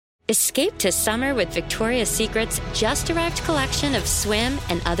Escape to summer with Victoria's Secret's just-arrived collection of swim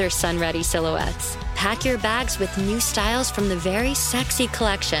and other sun-ready silhouettes. Pack your bags with new styles from the Very Sexy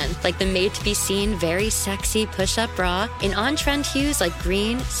collection, like the made-to-be-seen Very Sexy push-up bra in on-trend hues like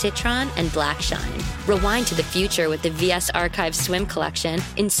green, citron, and black shine. Rewind to the future with the VS Archive swim collection,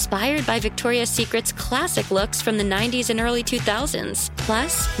 inspired by Victoria's Secret's classic looks from the 90s and early 2000s.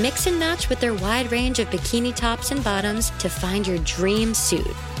 Plus, mix and match with their wide range of bikini tops and bottoms to find your dream suit.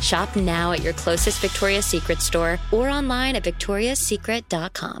 Shop now at your closest Victoria's Secret store or online at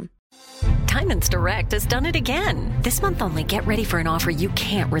victoriassecret.com. Diamonds Direct has done it again. This month only, get ready for an offer you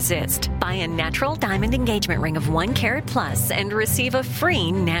can't resist. Buy a natural diamond engagement ring of 1 carat plus and receive a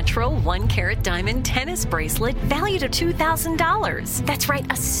free natural 1 carat diamond tennis bracelet valued at $2,000. That's right,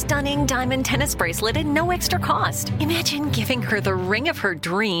 a stunning diamond tennis bracelet at no extra cost. Imagine giving her the ring of her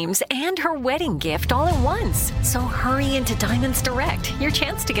dreams and her wedding gift all at once. So hurry into Diamonds Direct. Your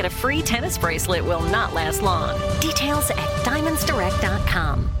chance to get a free tennis bracelet will not last long. Details at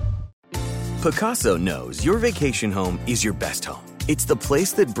diamondsdirect.com. Picasso knows your vacation home is your best home. It's the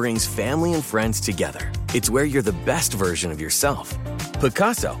place that brings family and friends together. It's where you're the best version of yourself.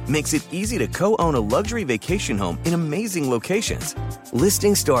 Picasso makes it easy to co-own a luxury vacation home in amazing locations.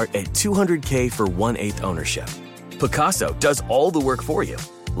 Listings start at $200K for 1/8 ownership. Picasso does all the work for you.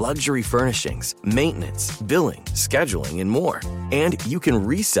 Luxury furnishings, maintenance, billing, scheduling, and more. And you can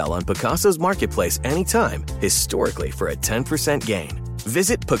resell on Picasso's marketplace anytime, historically for a 10% gain.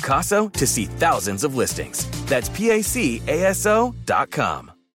 Visit Picasso to see thousands of listings. That's PACASO.com.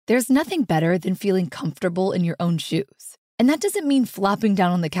 There's nothing better than feeling comfortable in your own shoes. And that doesn't mean flopping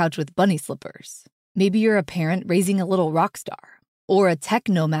down on the couch with bunny slippers. Maybe you're a parent raising a little rock star, or a tech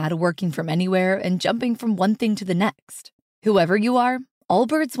nomad working from anywhere and jumping from one thing to the next. Whoever you are,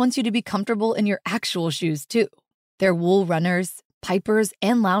 Allbirds wants you to be comfortable in your actual shoes, too. Their wool runners, pipers,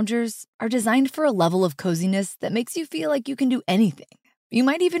 and loungers are designed for a level of coziness that makes you feel like you can do anything. You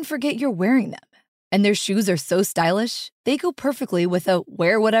might even forget you're wearing them. And their shoes are so stylish, they go perfectly with a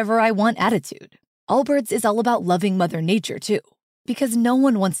wear whatever I want attitude. Allbirds is all about loving Mother Nature, too, because no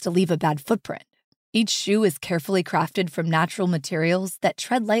one wants to leave a bad footprint. Each shoe is carefully crafted from natural materials that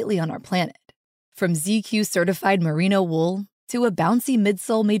tread lightly on our planet. From ZQ-certified merino wool to a bouncy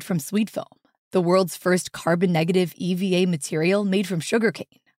midsole made from sweet foam, the world's first carbon-negative EVA material made from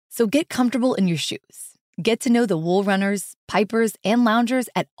sugarcane. So get comfortable in your shoes. Get to know the wool runners, pipers, and loungers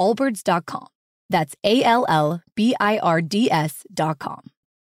at allbirds.com. That's ALLBIRDS.com.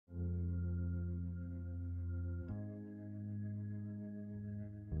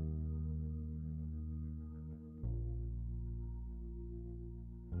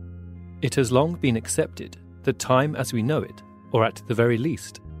 It has long been accepted that time as we know it, or at the very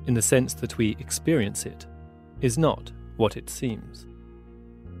least, in the sense that we experience it, is not what it seems.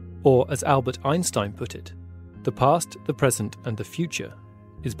 Or, as Albert Einstein put it, the past, the present, and the future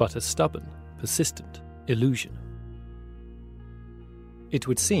is but a stubborn, persistent illusion. It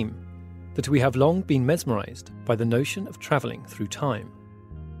would seem that we have long been mesmerized by the notion of travelling through time,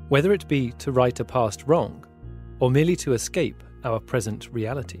 whether it be to right a past wrong or merely to escape our present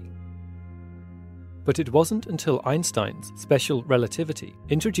reality. But it wasn't until Einstein's special relativity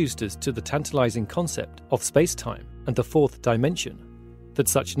introduced us to the tantalizing concept of space-time and the fourth dimension that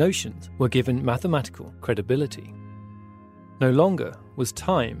such notions were given mathematical credibility. No longer was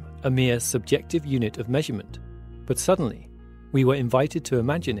time a mere subjective unit of measurement, but suddenly we were invited to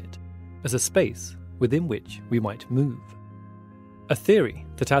imagine it as a space within which we might move. A theory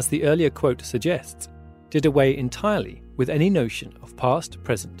that, as the earlier quote suggests, did away entirely with any notion of past,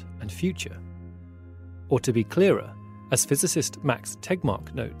 present, and future. Or to be clearer, as physicist Max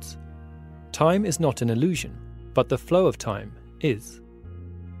Tegmark notes, time is not an illusion, but the flow of time is.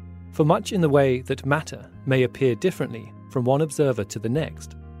 For much in the way that matter may appear differently from one observer to the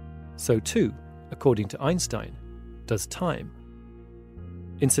next, so too, according to Einstein, does time.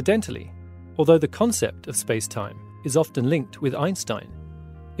 Incidentally, although the concept of space-time is often linked with Einstein,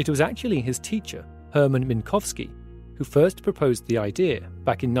 it was actually his teacher, Hermann Minkowski, who first proposed the idea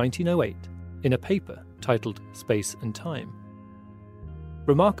back in 1908 in a paper titled Space and Time.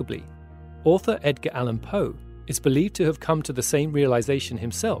 Remarkably, author Edgar Allan Poe is believed to have come to the same realization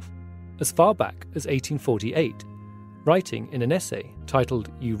himself as far back as 1848, writing in an essay titled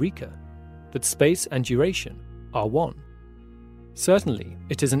Eureka that space and duration are one. Certainly,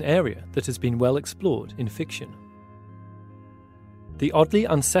 it is an area that has been well explored in fiction. The oddly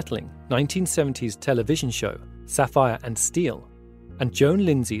unsettling 1970s television show Sapphire and Steel and Joan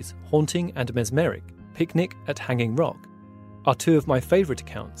Lindsay's haunting and mesmeric Picnic at Hanging Rock are two of my favourite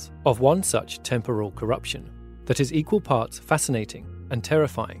accounts of one such temporal corruption that is equal parts fascinating and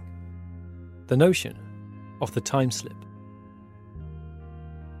terrifying the notion of the time slip.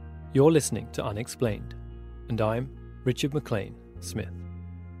 You're listening to Unexplained, and I'm Richard McLean Smith.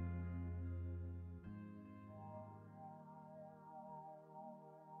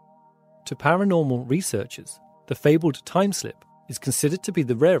 To paranormal researchers, the fabled time slip is considered to be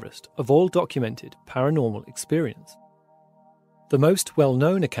the rarest of all documented paranormal experience. The most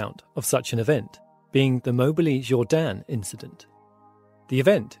well-known account of such an event being the Moberly-Jourdain incident. The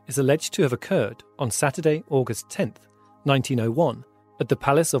event is alleged to have occurred on Saturday, August 10th, 1901, at the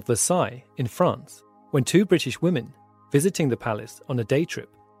Palace of Versailles in France, when two British women visiting the palace on a day trip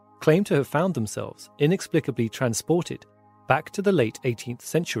claimed to have found themselves inexplicably transported back to the late 18th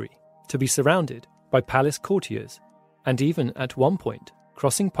century to be surrounded by palace courtiers and even at one point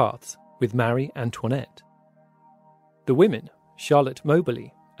crossing paths with Marie Antoinette. The women, Charlotte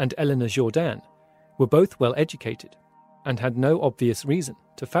Moberly and Eleanor Jourdain, were both well educated and had no obvious reason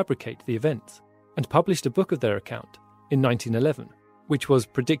to fabricate the events, and published a book of their account in 1911, which was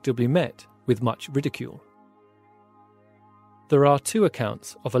predictably met with much ridicule. There are two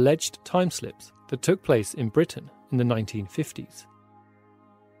accounts of alleged time slips that took place in Britain in the 1950s.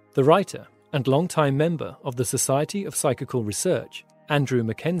 The writer and longtime member of the Society of Psychical Research, Andrew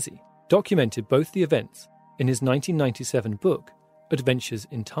Mackenzie, documented both the events in his 1997 book, Adventures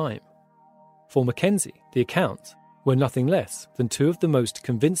in Time. For Mackenzie, the accounts were nothing less than two of the most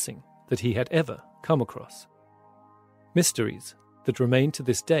convincing that he had ever come across. Mysteries that remain to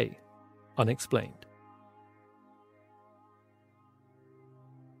this day unexplained.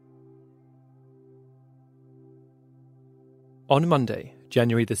 On Monday,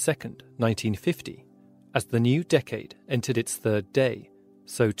 January the 2nd, 1950, as the new decade entered its third day,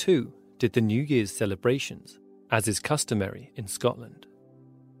 so too did the New Year's celebrations, as is customary in Scotland.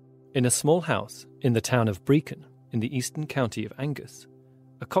 In a small house in the town of Brecon, in the eastern county of Angus,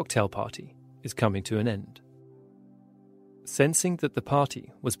 a cocktail party is coming to an end. Sensing that the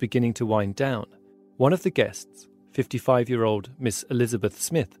party was beginning to wind down, one of the guests, 55-year-old Miss Elizabeth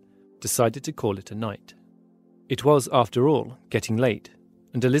Smith, decided to call it a night. It was, after all, getting late,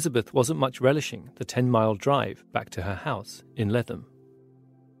 and Elizabeth wasn't much relishing the 10-mile drive back to her house in Letham.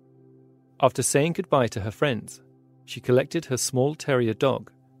 After saying goodbye to her friends, she collected her small terrier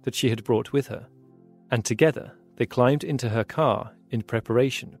dog that she had brought with her, and together they climbed into her car in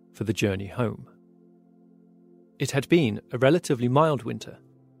preparation for the journey home. It had been a relatively mild winter,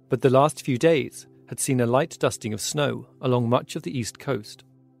 but the last few days had seen a light dusting of snow along much of the east coast.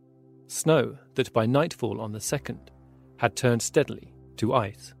 Snow that by nightfall on the 2nd had turned steadily to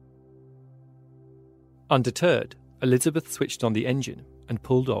ice. Undeterred, Elizabeth switched on the engine and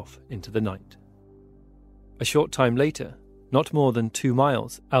pulled off into the night. A short time later, not more than 2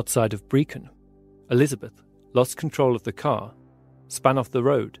 miles outside of Brecon, Elizabeth lost control of the car, span off the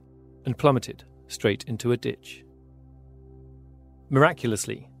road, and plummeted straight into a ditch.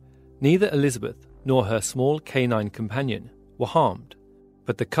 Miraculously, neither Elizabeth nor her small canine companion were harmed,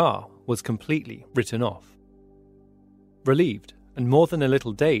 but the car was completely written off. Relieved and more than a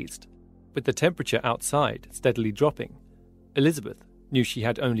little dazed, with the temperature outside steadily dropping, Elizabeth knew she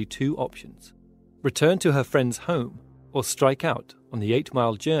had only two options: return to her friend's home or strike out on the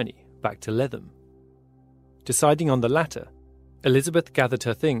 8-mile journey back to Letham. Deciding on the latter, Elizabeth gathered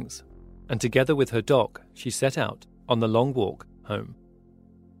her things, and together with her dog, she set out on the long walk home.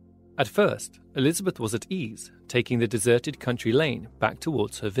 At first, Elizabeth was at ease, taking the deserted country lane back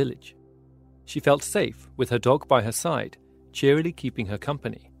towards her village. She felt safe with her dog by her side, cheerily keeping her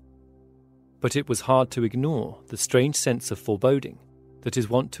company. But it was hard to ignore the strange sense of foreboding that is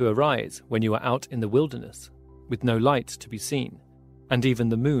wont to arise when you are out in the wilderness, with no light to be seen, and even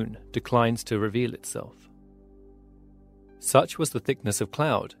the moon declines to reveal itself. Such was the thickness of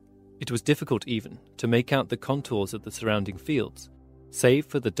cloud, it was difficult even to make out the contours of the surrounding fields, save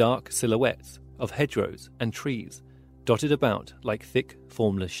for the dark silhouettes of hedgerows and trees dotted about like thick,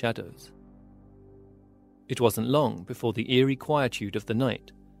 formless shadows. It wasn't long before the eerie quietude of the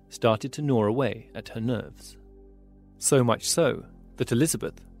night started to gnaw away at her nerves. So much so that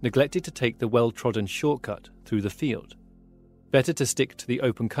Elizabeth neglected to take the well-trodden shortcut through the field. Better to stick to the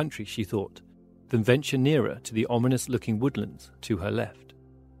open country, she thought, than venture nearer to the ominous-looking woodlands to her left.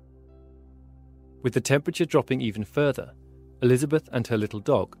 With the temperature dropping even further, Elizabeth and her little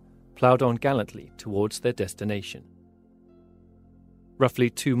dog ploughed on gallantly towards their destination. Roughly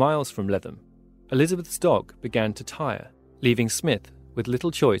 2 miles from Letham, Elizabeth's dog began to tire, leaving Smith with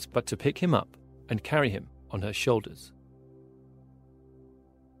little choice but to pick him up and carry him on her shoulders.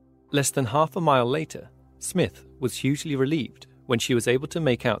 Less than half a mile later, Smith was hugely relieved when she was able to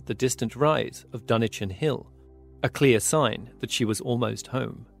make out the distant rise of Dunwich Hill, a clear sign that she was almost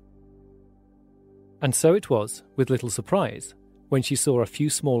home. And so it was with little surprise when she saw a few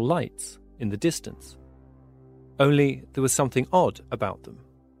small lights in the distance. Only there was something odd about them.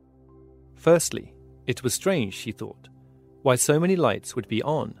 Firstly, it was strange, she thought, why so many lights would be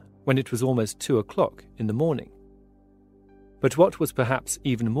on when it was almost 2 o'clock in the morning. But what was perhaps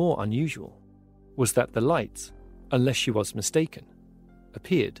even more unusual was that the lights, unless she was mistaken,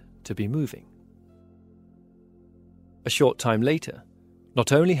 appeared to be moving. A short time later,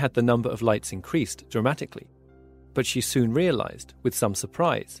 not only had the number of lights increased dramatically, but she soon realized with some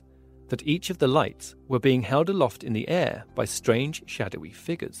surprise that each of the lights were being held aloft in the air by strange shadowy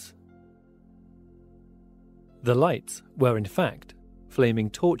figures. The lights were in fact flaming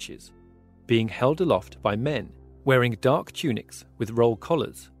torches, being held aloft by men wearing dark tunics with roll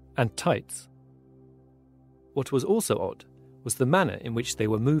collars and tights. What was also odd was the manner in which they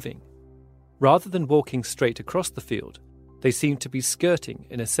were moving. Rather than walking straight across the field, they seemed to be skirting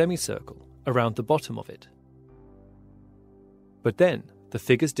in a semicircle around the bottom of it. But then the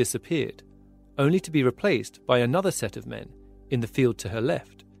figures disappeared, only to be replaced by another set of men in the field to her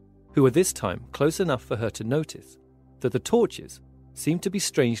left, who were this time close enough for her to notice that the torches seemed to be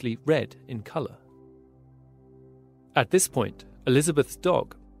strangely red in colour. At this point, Elizabeth's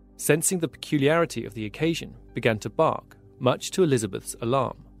dog, sensing the peculiarity of the occasion, began to bark, much to Elizabeth's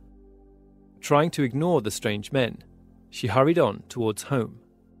alarm. Trying to ignore the strange men, she hurried on towards home,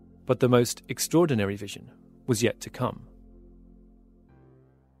 but the most extraordinary vision was yet to come.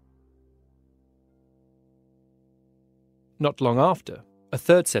 Not long after, a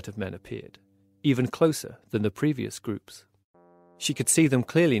third set of men appeared, even closer than the previous groups. She could see them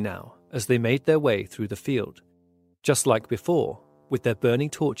clearly now as they made their way through the field, just like before, with their burning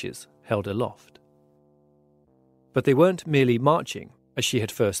torches held aloft. But they weren't merely marching, as she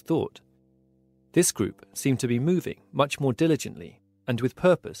had first thought. This group seemed to be moving much more diligently and with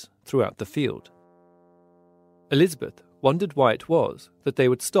purpose throughout the field. Elizabeth wondered why it was that they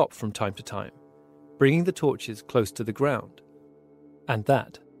would stop from time to time, bringing the torches close to the ground. And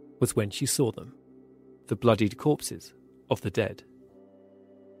that was when she saw them, the bloodied corpses of the dead.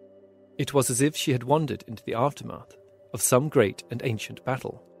 It was as if she had wandered into the aftermath of some great and ancient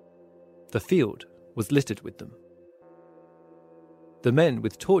battle. The field was littered with them. The men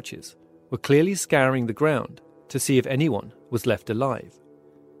with torches were clearly scouring the ground to see if anyone was left alive,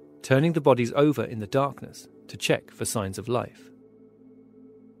 turning the bodies over in the darkness to check for signs of life.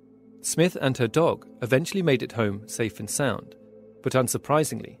 Smith and her dog eventually made it home safe and sound, but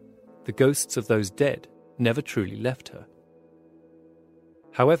unsurprisingly, the ghosts of those dead never truly left her.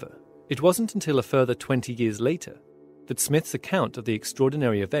 However, it wasn't until a further 20 years later that Smith's account of the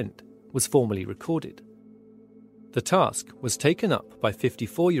extraordinary event was formally recorded. The task was taken up by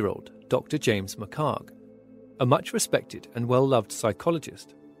 54-year-old Dr. James McHarg, a much-respected and well-loved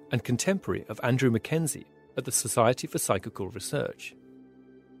psychologist and contemporary of Andrew Mackenzie at the Society for Psychical Research.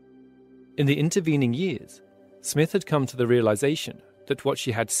 In the intervening years, Smith had come to the realization that what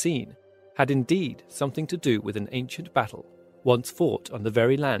she had seen had indeed something to do with an ancient battle once fought on the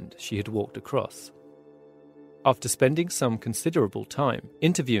very land she had walked across. After spending some considerable time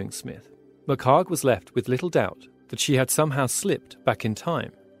interviewing Smith, McHarg was left with little doubt that she had somehow slipped back in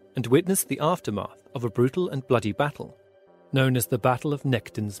time and witnessed the aftermath of a brutal and bloody battle, known as the Battle of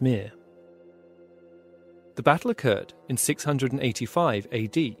Nectan's Mere. The battle occurred in 685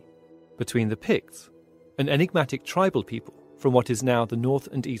 AD between the Picts, an enigmatic tribal people from what is now the north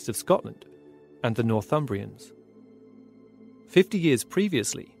and east of Scotland, and the Northumbrians. 50 years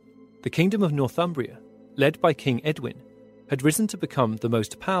previously, the Kingdom of Northumbria, led by King Edwin, had risen to become the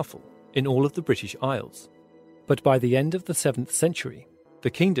most powerful in all of the British Isles. But by the end of the 7th century, the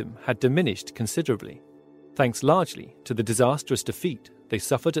kingdom had diminished considerably, thanks largely to the disastrous defeat they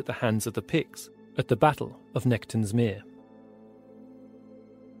suffered at the hands of the Picts at the Battle of Nectan's Mere.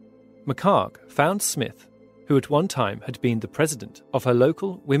 McHarg found Smith, who at one time had been the president of her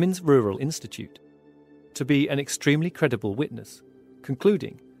local Women's Rural Institute, to be an extremely credible witness,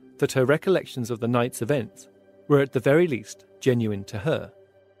 concluding that her recollections of the night's events were at the very least genuine to her.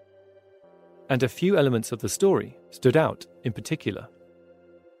 And a few elements of the story stood out in particular.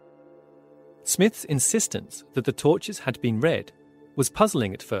 Smith's insistence that the torches had been read was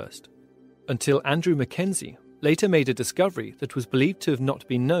puzzling at first, until Andrew Mackenzie later made a discovery that was believed to have not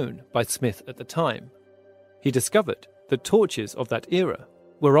been known by Smith at the time. He discovered that torches of that era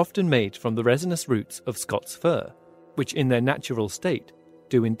were often made from the resinous roots of Scots fir, which in their natural state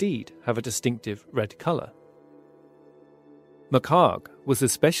do indeed have a distinctive red colour. McHarg was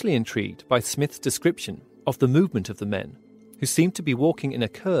especially intrigued by Smith's description of the movement of the men, who seemed to be walking in a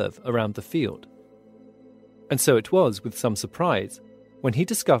curve around the field. And so it was with some surprise when he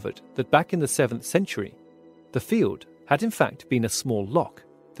discovered that back in the 7th century, the field had in fact been a small loch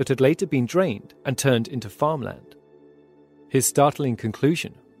that had later been drained and turned into farmland. His startling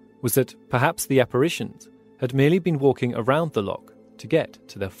conclusion was that perhaps the apparitions had merely been walking around the loch to get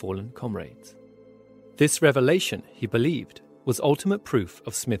to their fallen comrades. This revelation, he believed, was ultimate proof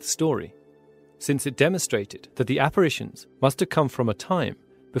of Smith's story, since it demonstrated that the apparitions must have come from a time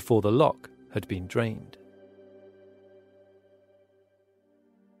before the loch had been drained.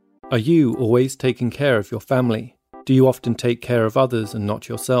 Are you always taking care of your family? Do you often take care of others and not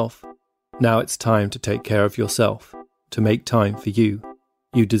yourself? Now it's time to take care of yourself, to make time for you.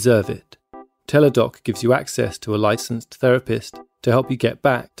 You deserve it. Teladoc gives you access to a licensed therapist to help you get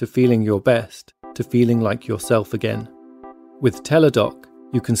back to feeling your best, to feeling like yourself again. With Teladoc,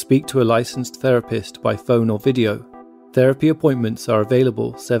 you can speak to a licensed therapist by phone or video. Therapy appointments are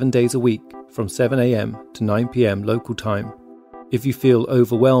available 7 days a week from 7 a.m. to 9 p.m. local time. If you feel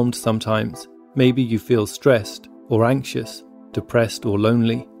overwhelmed sometimes, maybe you feel stressed or anxious, depressed or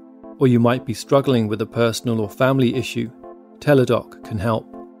lonely, or you might be struggling with a personal or family issue, Teladoc can help.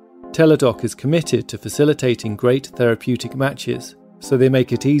 Teladoc is committed to facilitating great therapeutic matches, so they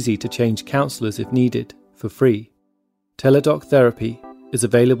make it easy to change counsellors if needed, for free. Teladoc Therapy is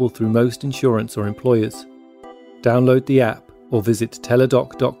available through most insurance or employers. Download the app or visit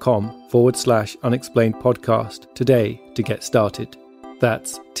teladoc.com/unexplained podcast today to get started.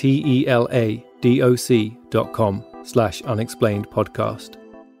 That's teladoc.com/unexplained podcast.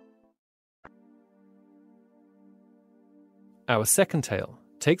 Our second tale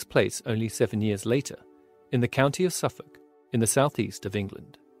takes place only 7 years later, in the county of Suffolk, in the southeast of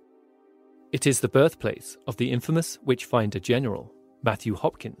England. It is the birthplace of the infamous witchfinder general, Matthew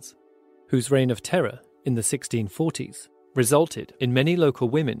Hopkins, whose reign of terror in the 1640s resulted in many local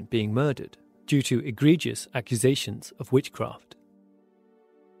women being murdered due to egregious accusations of witchcraft.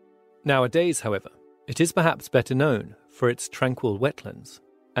 Nowadays, however, it is perhaps better known for its tranquil wetlands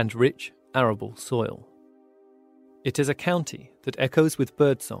and rich arable soil. It is a county that echoes with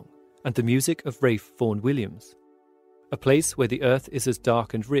birdsong and the music of Ralph Vaughan Williams, a place where the earth is as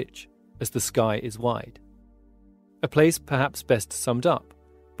dark and rich as the sky is wide. A place perhaps best summed up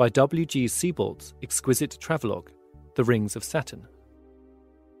by W.G. Sebald's exquisite travelogue, The Rings of Saturn.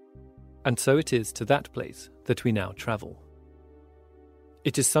 And so it is to that place that we now travel.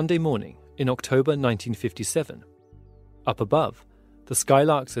 It is Sunday morning in October 1957. Up above, the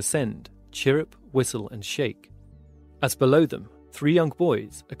skylarks ascend, chirrup, whistle and shake, as below them, 3 young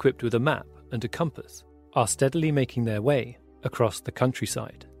boys equipped with a map and a compass are steadily making their way across the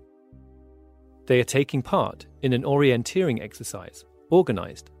countryside. They are taking part in an orienteering exercise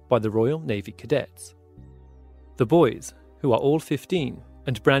organised by the Royal Navy Cadets. The boys, who are all 15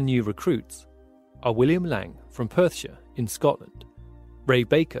 and brand new recruits, are William Lang from Perthshire in Scotland, Ray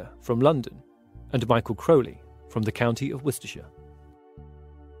Baker from London, and Michael Crowley from the county of Worcestershire.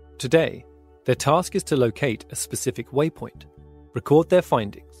 Today, their task is to locate a specific waypoint, record their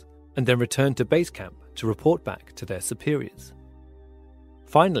findings, and then return to base camp to report back to their superiors.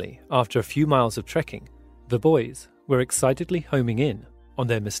 Finally, after a few miles of trekking, the boys were excitedly homing in on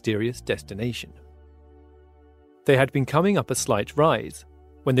their mysterious destination. They had been coming up a slight rise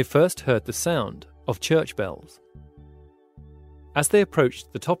when they first heard the sound of church bells. As they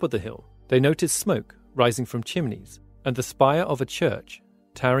approached the top of the hill, they noticed smoke rising from chimneys and the spire of a church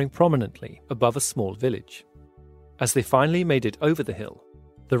towering prominently above a small village. As they finally made it over the hill,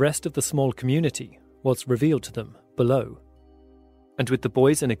 the rest of the small community was revealed to them below. And with the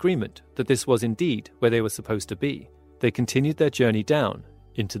boys in agreement that this was indeed where they were supposed to be, they continued their journey down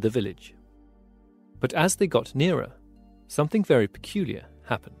into the village. But as they got nearer, something very peculiar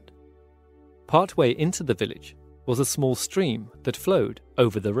happened. Partway into the village was a small stream that flowed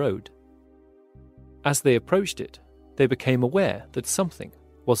over the road. As they approached it, they became aware that something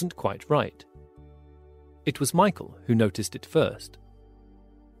wasn't quite right. It was Michael who noticed it first.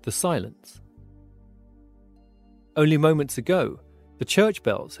 The silence. Only moments ago, the church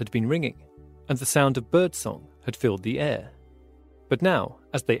bells had been ringing, and the sound of birdsong had filled the air. But now,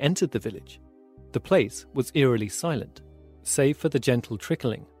 as they entered the village, the place was eerily silent, save for the gentle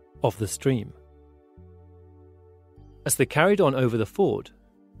trickling of the stream. As they carried on over the ford,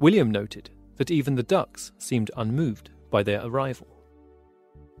 William noted that even the ducks seemed unmoved by their arrival.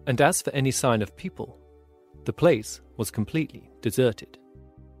 And as for any sign of people, the place was completely deserted.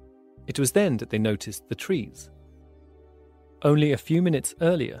 It was then that they noticed the trees. Only a few minutes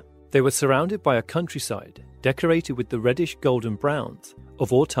earlier, they were surrounded by a countryside decorated with the reddish golden browns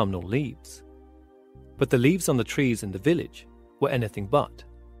of autumnal leaves. But the leaves on the trees in the village were anything but.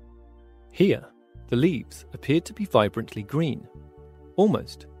 Here, the leaves appeared to be vibrantly green,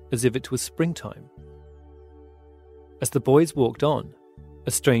 almost as if it was springtime. As the boys walked on,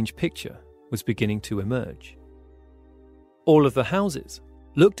 a strange picture was beginning to emerge. All of the houses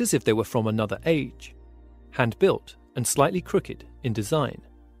looked as if they were from another age, hand-built and slightly crooked in design.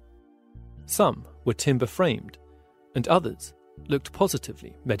 Some were timber-framed, and others looked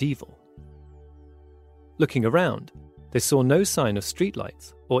positively medieval. Looking around, they saw no sign of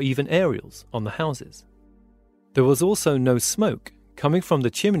streetlights or even aerials on the houses. There was also no smoke coming from the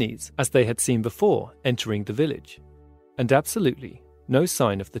chimneys as they had seen before entering the village, and absolutely no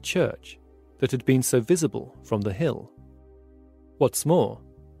sign of the church that had been so visible from the hill. What's more,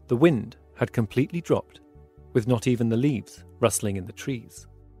 the wind had completely dropped, with not even the leaves rustling in the trees.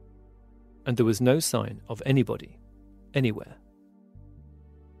 And there was no sign of anybody, anywhere.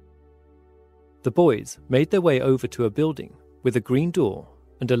 The boys made their way over to a building with a green door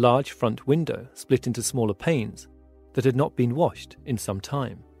and a large front window split into smaller panes that had not been washed in some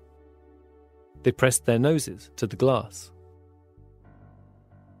time. They pressed their noses to the glass.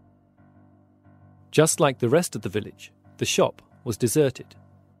 Just like the rest of the village, the shop was deserted.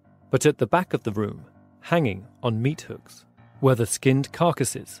 But at the back of the room, hanging on meat hooks, were the skinned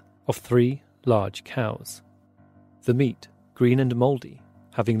carcasses of 3 large cows. The meat, green and mouldy,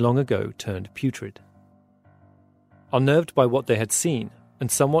 having long ago turned putrid. Unnerved by what they had seen, and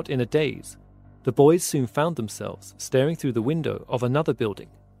somewhat in a daze, the boys soon found themselves staring through the window of another building,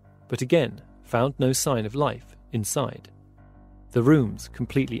 but again found no sign of life inside. The rooms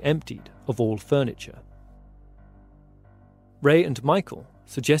completely emptied of all furniture. Ray and Michael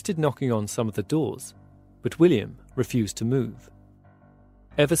suggested knocking on some of the doors, but William refused to move.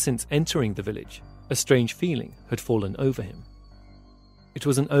 Ever since entering the village, a strange feeling had fallen over him. It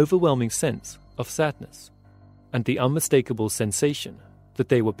was an overwhelming sense of sadness, and the unmistakable sensation that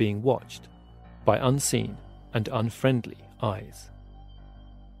they were being watched by unseen and unfriendly eyes.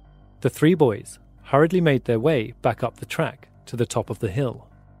 The 3 boys hurriedly made their way back up the track to the top of the hill.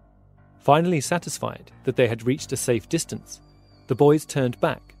 Finally satisfied that they had reached a safe distance, the boys turned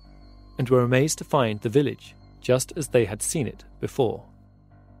back and were amazed to find the village just as they had seen it before.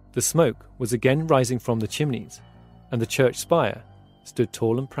 The smoke was again rising from the chimneys, and the church spire stood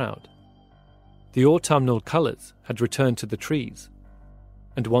tall and proud. The autumnal colours had returned to the trees,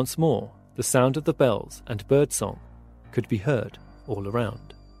 and once more the sound of the bells and birdsong could be heard all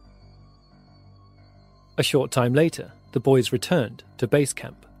around. A short time later, the boys returned to base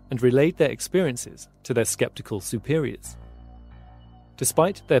camp and relayed their experiences to their skeptical superiors.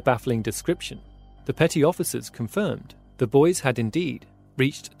 Despite their baffling description, the petty officers confirmed the boys had indeed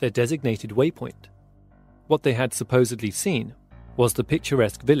reached their designated waypoint. What they had supposedly seen was the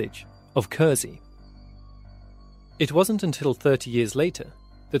picturesque village of Kersey. It wasn't until 30 years later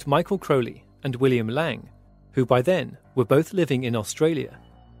that Michael Crowley and William Lang, who by then were both living in Australia,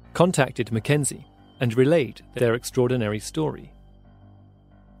 contacted Mackenzie and relayed their extraordinary story.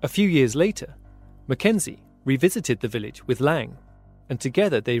 A few years later, Mackenzie revisited the village with Lang, and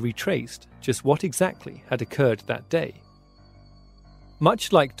together they retraced just what exactly had occurred that day.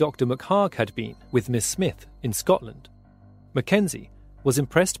 Much like Dr. McHarg had been with Miss Smith in Scotland, Mackenzie was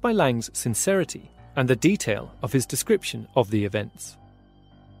impressed by Lang's sincerity and the detail of his description of the events.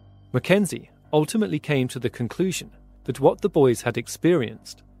 Mackenzie ultimately came to the conclusion that what the boys had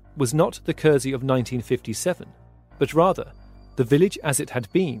experienced was not the Kersey of 1957, but rather the village as it had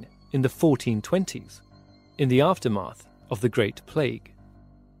been in the 1420s, in the aftermath of the Great Plague.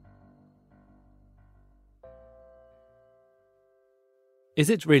 Is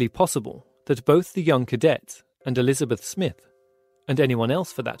it really possible that both the young cadets and Elizabeth Smith, and anyone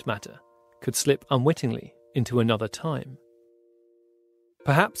else for that matter, could slip unwittingly into another time?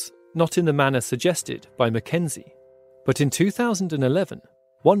 Perhaps not in the manner suggested by Mackenzie, but in 2011,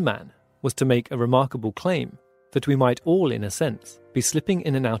 one man was to make a remarkable claim that we might all, in a sense, be slipping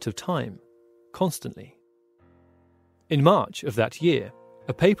in and out of time, constantly. In March of that year,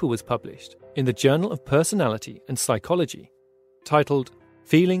 a paper was published in the Journal of Personality and Psychology, titled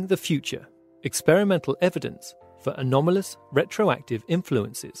Feeling the Future: Experimental Evidence for Anomalous Retroactive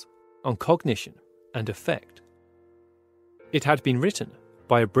Influences on Cognition and Affect. It had been written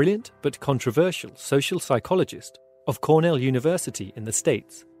by a brilliant but controversial social psychologist of Cornell University in the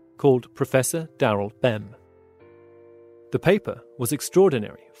States called Professor Darrell Bem. The paper was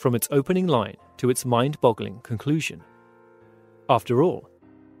extraordinary from its opening line to its mind-boggling conclusion. After all,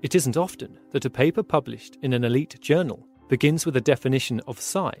 it isn't often that a paper published in an elite journal begins with a definition of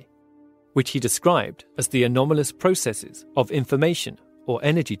psi, which he described as the anomalous processes of information or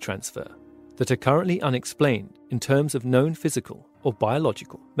energy transfer that are currently unexplained in terms of known physical or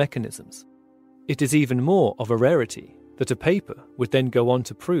biological mechanisms. It is even more of a rarity that a paper would then go on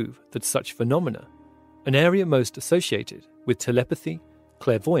to prove that such phenomena, an area most associated with telepathy,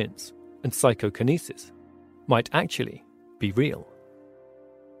 clairvoyance, and psychokinesis, might actually be real.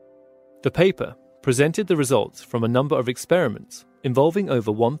 The paper presented the results from a number of experiments involving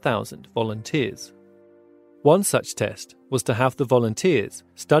over 1,000 volunteers. One such test was to have the volunteers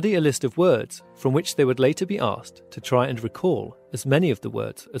study a list of words from which they would later be asked to try and recall as many of the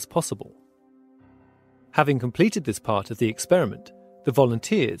words as possible. Having completed this part of the experiment, the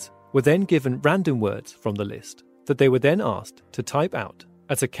volunteers were then given random words from the list that they were then asked to type out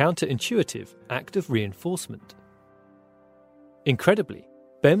as a counterintuitive act of reinforcement. Incredibly,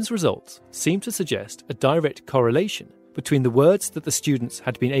 BEM's results seemed to suggest a direct correlation between the words that the students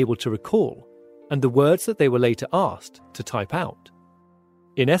had been able to recall and the words that they were later asked to type out.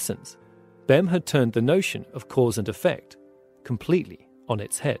 In essence, BEM had turned the notion of cause and effect completely on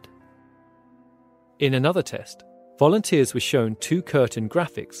its head. In another test, volunteers were shown two curtain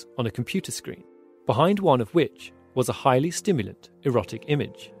graphics on a computer screen, behind one of which was a highly stimulant erotic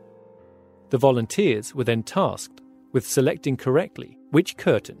image. The volunteers were then tasked with selecting correctly which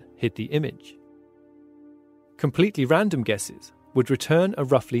curtain hid the image. Completely random guesses would return a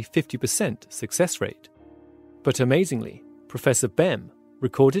roughly 50% success rate. But amazingly, Professor BEM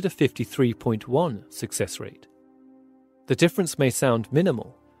recorded a 53.1% success rate. The difference may sound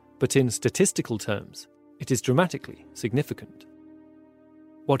minimal, but in statistical terms, it is dramatically significant.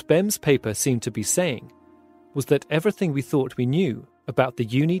 What BEM's paper seemed to be saying was that everything we thought we knew about the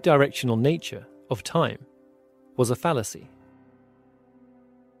unidirectional nature of time was a fallacy.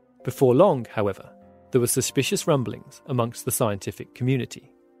 Before long, however, there were suspicious rumblings amongst the scientific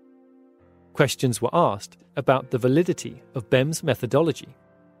community. Questions were asked about the validity of BEM's methodology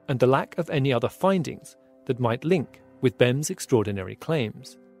and the lack of any other findings that might link with BEM's extraordinary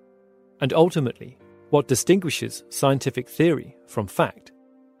claims. And ultimately, what distinguishes scientific theory from fact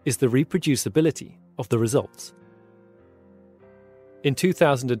is the reproducibility of the results. In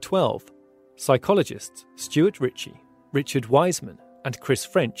 2012, psychologists Stuart Ritchie, Richard Wiseman, and Chris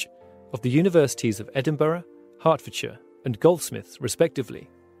French of the universities of Edinburgh, Hertfordshire, and Goldsmiths, respectively,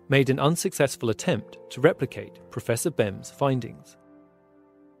 made an unsuccessful attempt to replicate Professor BEM's findings.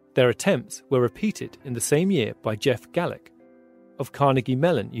 Their attempts were repeated in the same year by Jeff Gallick of Carnegie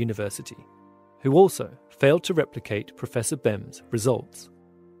Mellon University, who also failed to replicate Professor BEM's results.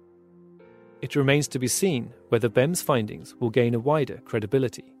 It remains to be seen whether BEM's findings will gain a wider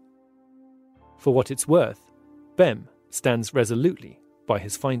credibility. For what it's worth, BEM stands resolutely by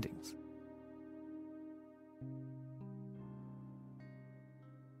his findings.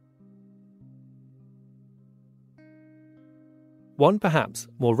 One perhaps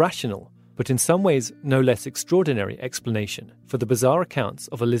more rational, but in some ways no less extraordinary explanation for the bizarre accounts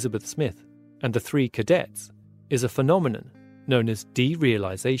of Elizabeth Smith and the three cadets is a phenomenon known as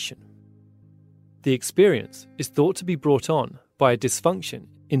derealization. The experience is thought to be brought on by a dysfunction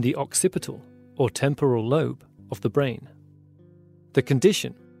in the occipital or temporal lobe of the brain. The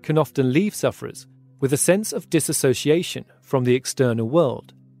condition can often leave sufferers with a sense of disassociation from the external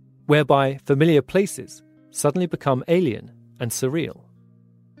world, whereby familiar places suddenly become alien and surreal.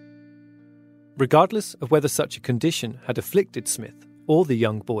 Regardless of whether such a condition had afflicted Smith or the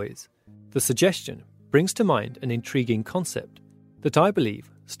young boys, the suggestion brings to mind an intriguing concept that I believe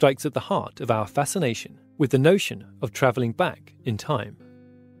strikes at the heart of our fascination with the notion of travelling back in time.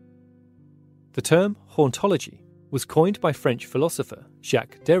 The term hauntology was coined by French philosopher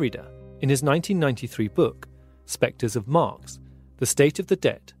Jacques Derrida in his 1993 book Spectres of Marx, The State of the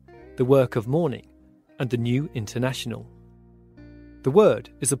Dead, The Work of Mourning, and the New International. The word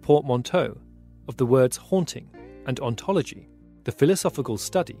is a portmanteau of the words haunting and ontology, the philosophical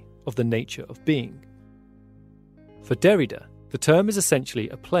study of the nature of being. For Derrida, the term is essentially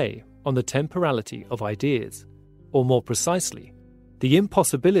a play on the temporality of ideas, or more precisely, the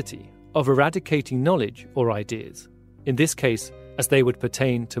impossibility of eradicating knowledge or ideas, in this case as they would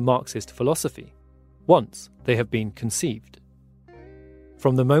pertain to Marxist philosophy, once they have been conceived.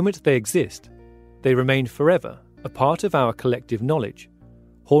 From the moment they exist, they remain forever a part of our collective knowledge,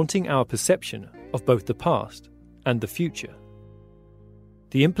 haunting our perception of both the past and the future.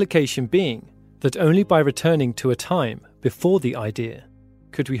 The implication being that only by returning to a time before the idea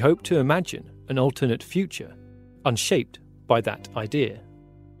could we hope to imagine an alternate future unshaped by that idea.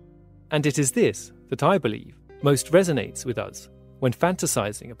 And it is this that I believe most resonates with us when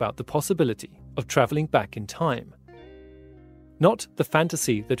fantasizing about the possibility of travelling back in time. Not the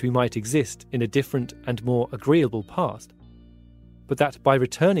fantasy that we might exist in a different and more agreeable past, but that by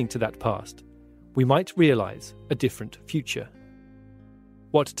returning to that past, we might realise a different future.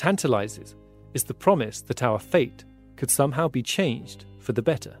 What tantalises is the promise that our fate could somehow be changed for the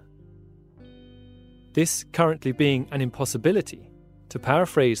better. This currently being an impossibility, to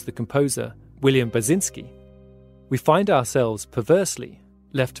paraphrase the composer William Basinski, we find ourselves perversely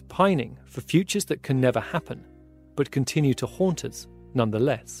left pining for futures that can never happen, but continue to haunt us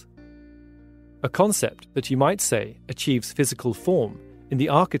nonetheless. A concept that you might say achieves physical form in the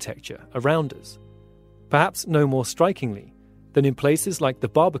architecture around us, perhaps no more strikingly than in places like the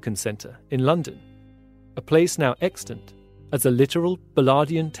Barbican Centre in London, a place now extant as a literal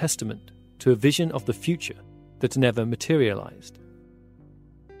Ballardian testament to a vision of the future that never materialised.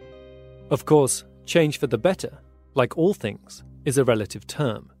 Of course, change for the better, like all things, is a relative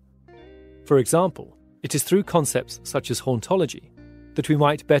term. For example, it is through concepts such as hauntology that we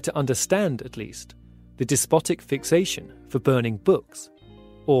might better understand, at least, the despotic fixation for burning books,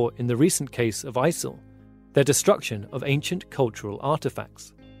 or, in the recent case of ISIL, their destruction of ancient cultural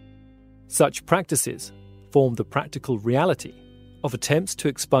artefacts. Such practices form the practical reality of attempts to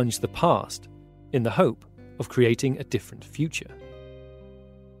expunge the past in the hope of creating a different future.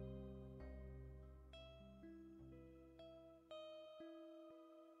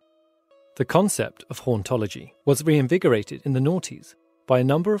 The concept of hauntology was reinvigorated in the noughties by a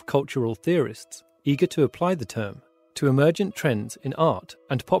number of cultural theorists eager to apply the term to emergent trends in art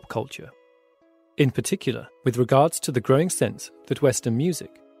and pop culture, in particular with regards to the growing sense that Western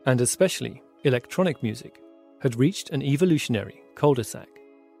music, and especially electronic music, had reached an evolutionary cul-de-sac.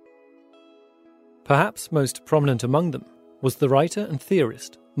 Perhaps most prominent among them was the writer and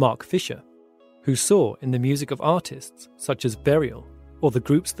theorist Mark Fisher, who saw in the music of artists such as Burial or the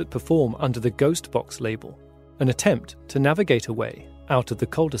groups that perform under the Ghost Box label an attempt to navigate a way out of the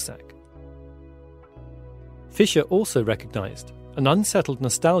cul-de-sac. Fisher also recognised an unsettled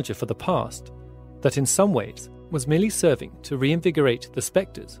nostalgia for the past that in some ways was merely serving to reinvigorate the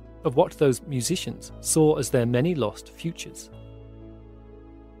spectres of what those musicians saw as their many lost futures.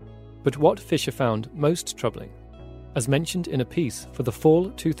 But what Fisher found most troubling, as mentioned in a piece for the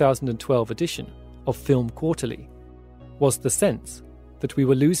fall 2012 edition of Film Quarterly, was the sense that we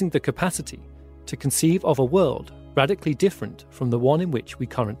were losing the capacity to conceive of a world radically different from the one in which we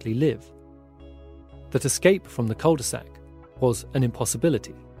currently live. That escape from the cul-de-sac was an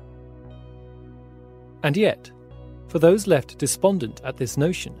impossibility. And yet, for those left despondent at this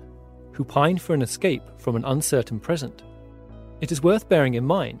notion, who pine for an escape from an uncertain present, it is worth bearing in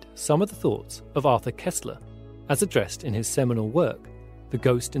mind some of the thoughts of Arthur Koestler, as addressed in his seminal work, The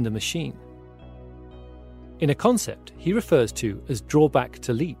Ghost in the Machine. In a concept he refers to as drawback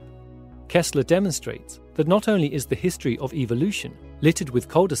to leap, Koestler demonstrates that not only is the history of evolution littered with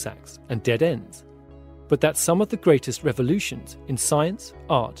cul-de-sacs and dead ends, but that some of the greatest revolutions in science,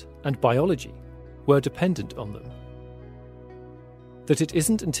 art, and biology were dependent on them. That it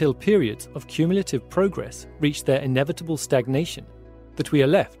isn't until periods of cumulative progress reach their inevitable stagnation that we are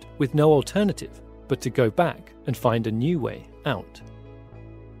left with no alternative but to go back and find a new way out.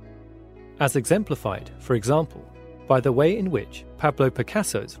 As exemplified, for example, by the way in which Pablo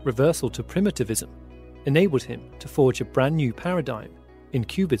Picasso's reversal to primitivism enabled him to forge a brand new paradigm in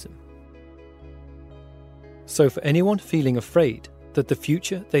Cubism. So for anyone feeling afraid that the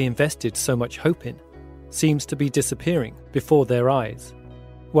future they invested so much hope in seems to be disappearing before their eyes,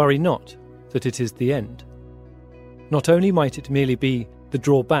 worry not that it is the end. Not only might it merely be the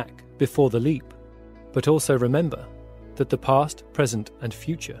drawback before the leap, but also remember that the past, present, and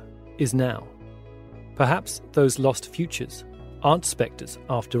future is now. Perhaps those lost futures aren't spectres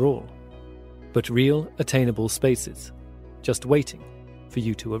after all, but real attainable spaces, just waiting for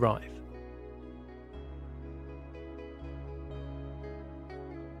you to arrive.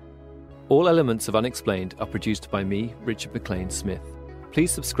 All elements of Unexplained are produced by me, Richard McLean Smith.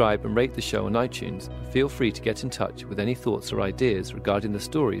 Please subscribe and rate the show on iTunes, and feel free to get in touch with any thoughts or ideas regarding the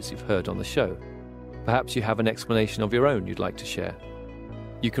stories you've heard on the show. Perhaps you have an explanation of your own you'd like to share.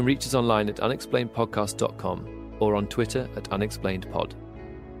 You can reach us online at unexplainedpodcast.com or on Twitter at unexplainedpod.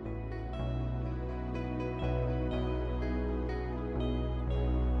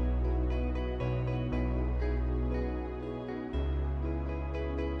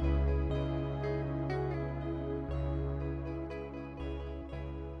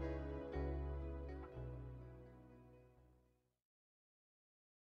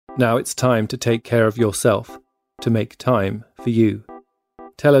 Now it's time to take care of yourself, to make time for you.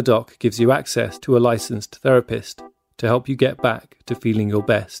 Teladoc gives you access to a licensed therapist to help you get back to feeling your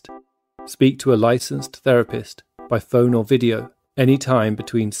best. Speak to a licensed therapist by phone or video anytime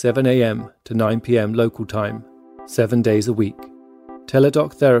between 7 a.m. to 9 p.m. local time, 7 days a week.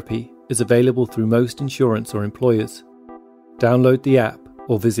 Teladoc Therapy is available through most insurance or employers. Download the app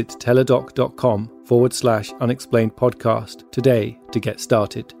or visit teladoc.com/unexplained podcast today to get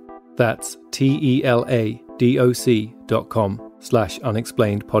started. That's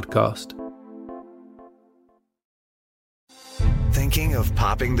teladoc.com/unexplained podcast. Thinking of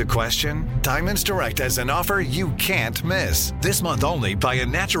popping the question? Diamonds Direct has an offer you can't miss. This month only, buy a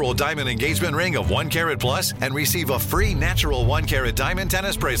natural diamond engagement ring of 1 carat plus and receive a free natural 1 carat diamond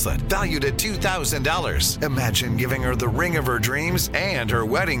tennis bracelet valued at $2,000. Imagine giving her the ring of her dreams and her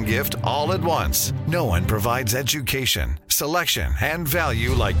wedding gift all at once. No one provides education, selection, and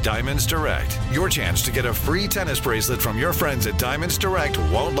value like Diamonds Direct. Your chance to get a free tennis bracelet from your friends at Diamonds Direct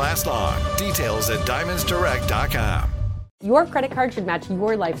won't last long. Details at diamondsdirect.com. Your credit card should match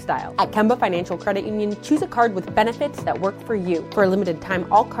your lifestyle. At Kemba Financial Credit Union, choose a card with benefits that work for you. For a limited time,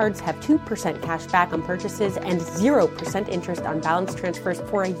 all cards have 2% cash back on purchases and 0% interest on balance transfers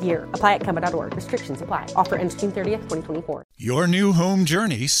for a year. Apply at Kemba.org. Restrictions apply. Offer ends June 30th, 2024. Your new home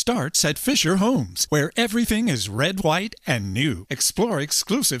journey starts at Fisher Homes, where everything is red, white, and new. Explore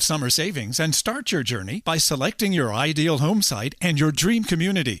exclusive summer savings and start your journey by selecting your ideal home site and your dream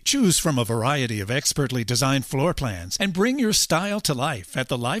community. Choose from a variety of expertly designed floor plans and bring your style to life at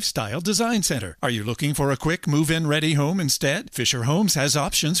the Lifestyle Design Center. Are you looking for a quick move-in ready home instead? Fisher Homes has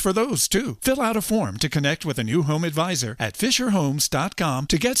options for those too. Fill out a form to connect with a new home advisor at fisherhomes.com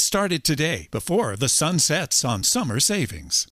to get started today before the sun sets on summer savings.